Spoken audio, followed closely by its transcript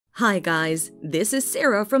Hi guys, this is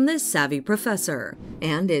Sarah from the Savvy Professor,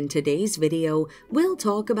 and in today's video, we'll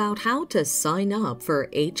talk about how to sign up for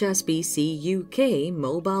HSBC UK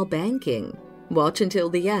mobile banking. Watch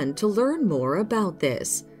until the end to learn more about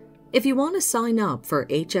this. If you want to sign up for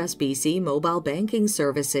HSBC mobile banking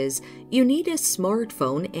services, you need a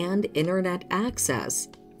smartphone and internet access.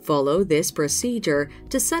 Follow this procedure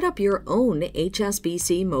to set up your own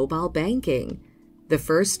HSBC mobile banking. The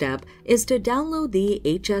first step is to download the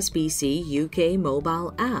HSBC UK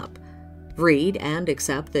mobile app. Read and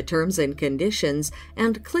accept the terms and conditions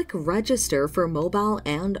and click Register for mobile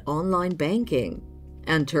and online banking.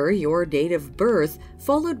 Enter your date of birth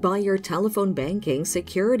followed by your telephone banking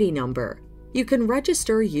security number. You can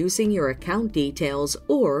register using your account details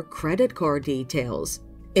or credit card details.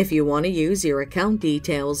 If you want to use your account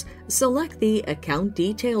details, select the Account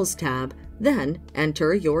Details tab. Then,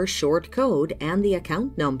 enter your short code and the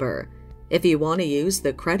account number. If you want to use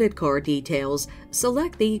the credit card details,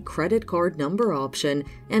 select the credit card number option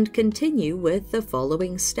and continue with the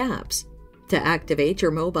following steps. To activate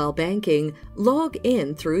your mobile banking, log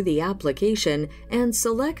in through the application and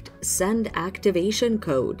select Send Activation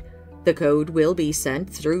Code. The code will be sent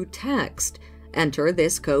through text. Enter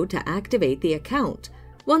this code to activate the account.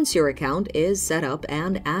 Once your account is set up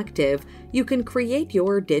and active, you can create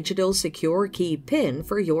your digital secure key PIN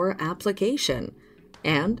for your application.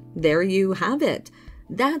 And there you have it.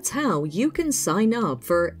 That's how you can sign up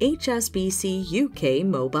for HSBC UK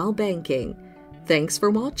mobile banking. Thanks for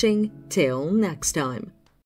watching. Till next time.